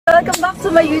welcome back to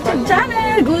my YouTube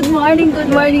channel. Good morning, good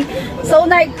morning. So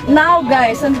now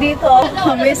guys, nandito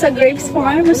kami sa grapes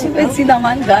farm. As you can see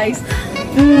naman guys,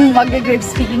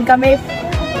 mag-grapes picking kami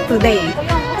today.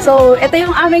 So ito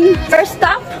yung aming first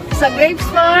stop sa grapes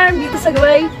farm dito sa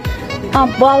Gaway.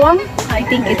 Bawang, I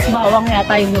think it's Bawang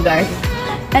yata yung lugar.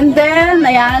 And then,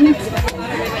 ayan,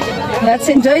 let's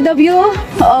enjoy the view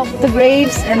of the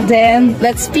grapes and then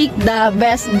let's pick the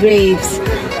best grapes.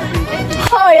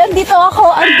 Hoy, andito ako,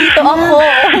 andito ako.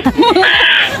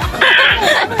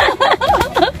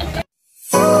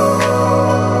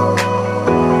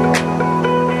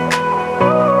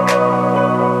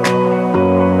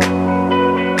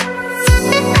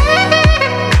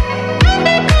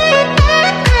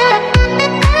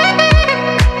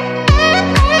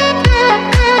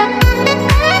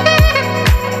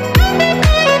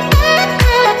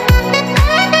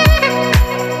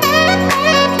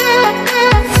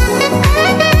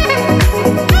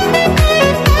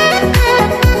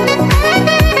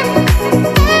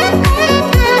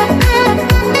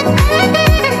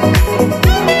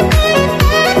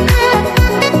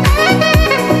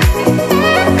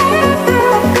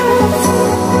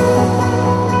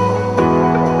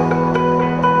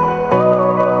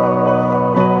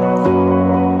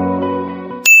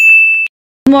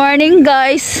 Morning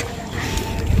guys,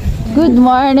 good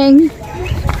morning.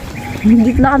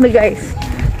 Dito na kami guys,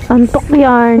 antok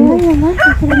yan.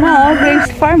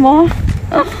 Grapes farm oh.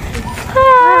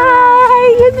 Hi,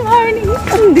 good morning.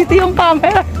 Dito yung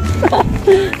camera.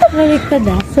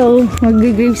 So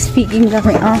mag-grapes picking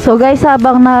kami. So guys,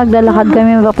 habang naglalakad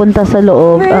kami papunta sa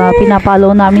loob,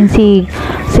 pinapalo namin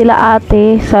sila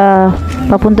ate sa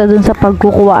papunta dun sa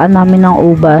pagkukuhaan namin ng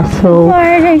ubas. So,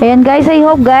 ayan guys, I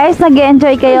hope guys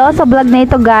nag-enjoy kayo sa vlog na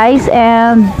ito guys.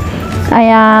 And,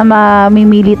 ayan,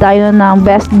 mamimili tayo ng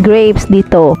best grapes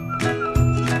dito.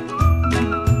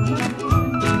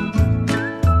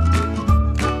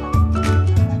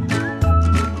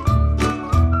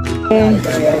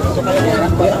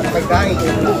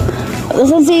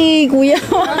 Saan si Kuya?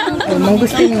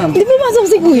 Mangustin, ma'am. Di ba masok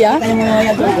si Kuya?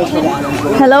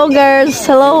 Hello girls.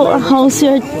 Hello. How's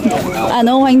your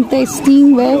wine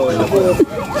tasting, be?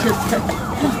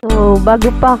 So, bago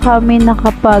pa kami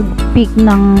nakapag-pick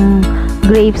ng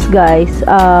grapes, guys,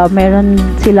 meron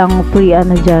silang free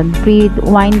free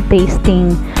wine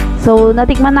tasting. So,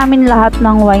 natikman namin lahat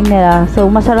ng wine nila. So,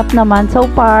 masarap naman so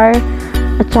far.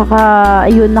 At saka,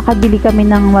 ayun, nakabili kami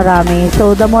ng marami.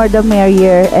 So, the more the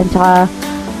merrier. And saka,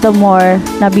 the more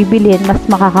nabibilin, mas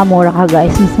makakamura ka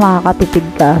guys. Mas makakatipid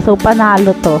ka. So,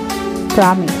 panalo to.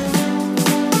 Promise.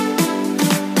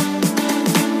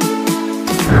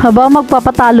 Habang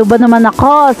magpapatalo ba naman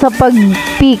ako sa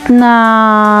pag-pick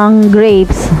ng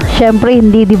grapes? Syempre,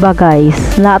 hindi, diba guys?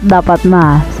 Lahat dapat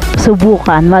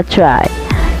subukan, ma-try.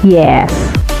 Yes.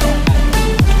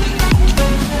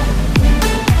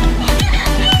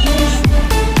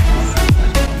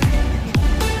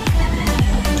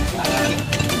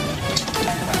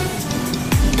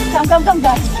 Come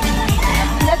guys.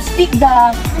 Let's pick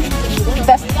the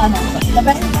best and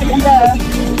the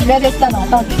reddest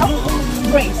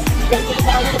grapes.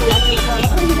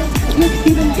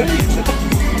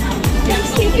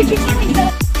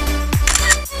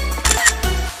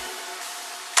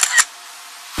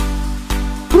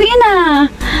 Uwi na.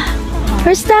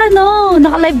 First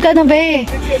naka-live ka na be.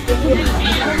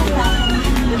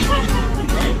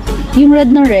 Yung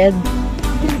red na red.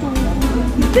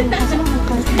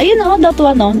 Ayun oh, that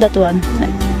one. Ano?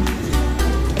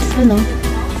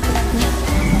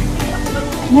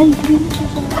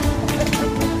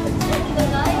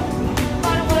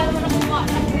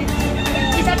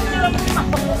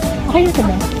 Okay na ito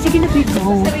ba? Sige na,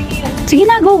 go. Sige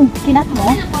na, go. Kinat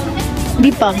mo? Di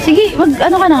pa. Sige,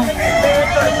 ano ka na?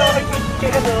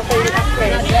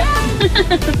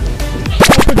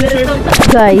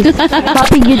 Guys,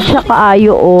 papigid siya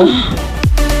kaayo oh.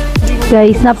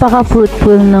 Guys,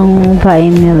 napaka-fruitful ng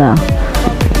vine nila.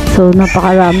 So,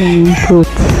 napakaraming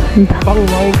fruits.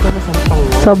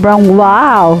 Sobrang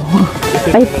wow!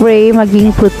 I pray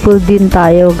maging fruitful din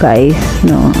tayo, guys.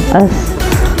 No? As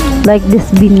like this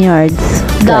vineyards.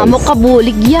 Damo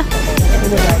kabulig ya.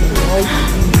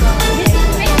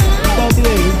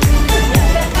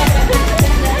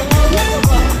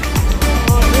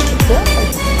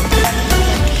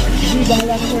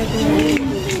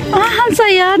 Ang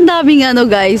saya, ang daming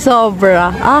guys,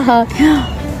 sobra. Ang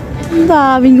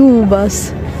daming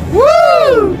ubas.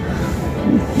 Woo!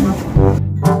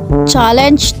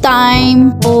 Challenge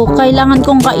time. O, kailangan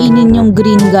kong kainin yung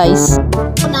green guys.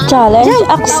 Challenge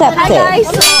accepted. Hi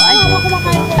guys, so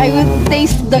I will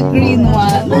taste the green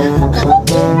one.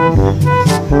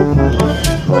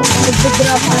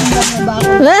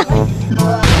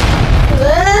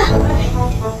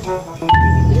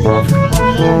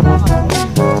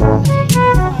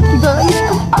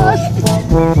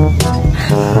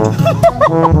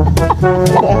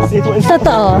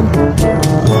 Totoo.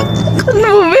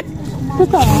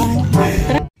 Totoo.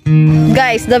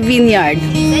 Guys, the vineyard.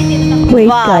 Wait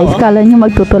guys, kala nyo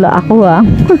magtutula ako ha.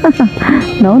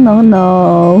 No, no,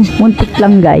 no. Muntik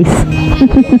lang guys.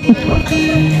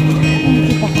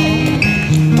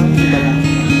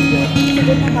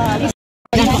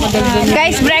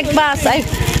 Guys, breakfast. Ay,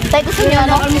 tayo gusto nyo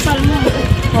ano?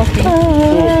 Okay.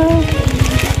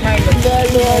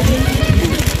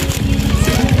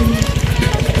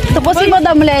 Ito po si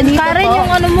Madam Lenny. Karen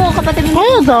yung ano mo, kapatid mo.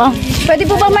 Ano to? Pwede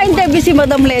po ba ma-interview si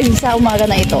Madam Lenny sa umaga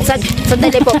na ito?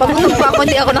 Sandali po, pag gutom po ako,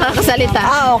 hindi ako nakakasalita.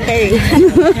 Ah, okay.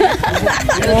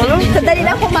 Sandali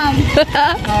lang po, ma'am.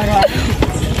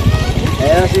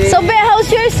 So, Be,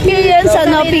 how's your experience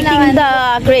picking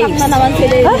the grapes?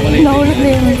 Nahulog na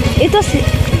yun.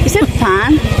 Is it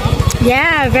fun?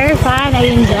 Yeah, very fun.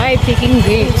 I enjoy picking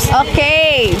grapes.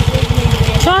 Okay.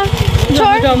 Sure?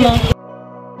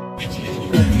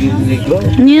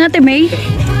 Hindi natin, May.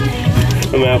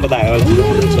 Mamaya pa tayo.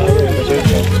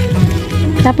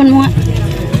 Tapan mo nga.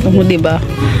 Tamo, diba?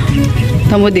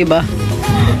 Tamo, diba?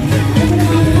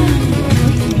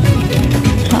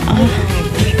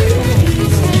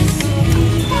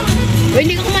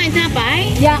 Hindi ko kumain sa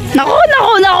pay? Yeah. Naku,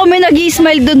 may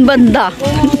nag-i-smile dun banda.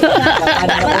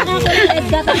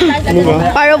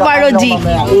 Paro-paro, G.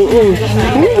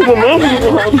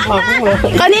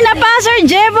 Kanina pa, Sir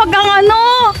Jeff, wag kang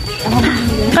ano.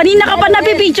 Kanina ka pa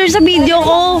napipicture sa video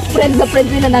ko. Friend na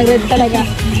friend nila ng red talaga.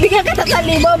 Bigyan ka sa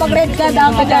libo, mag-red ka daw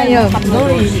ka tayo.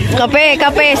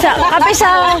 Kape sa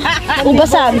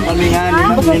ubasan.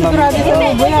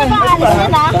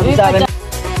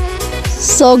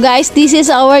 So guys, this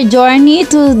is our journey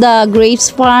to the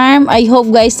grapes farm. I hope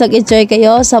guys nag-enjoy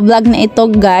kayo sa vlog na ito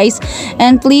guys.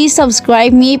 And please subscribe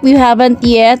me if you haven't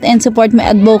yet and support my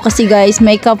advocacy guys.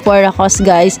 Make up for a cause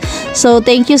guys. So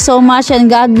thank you so much and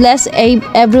God bless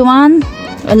everyone.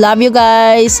 I love you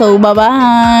guys. So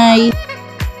bye-bye.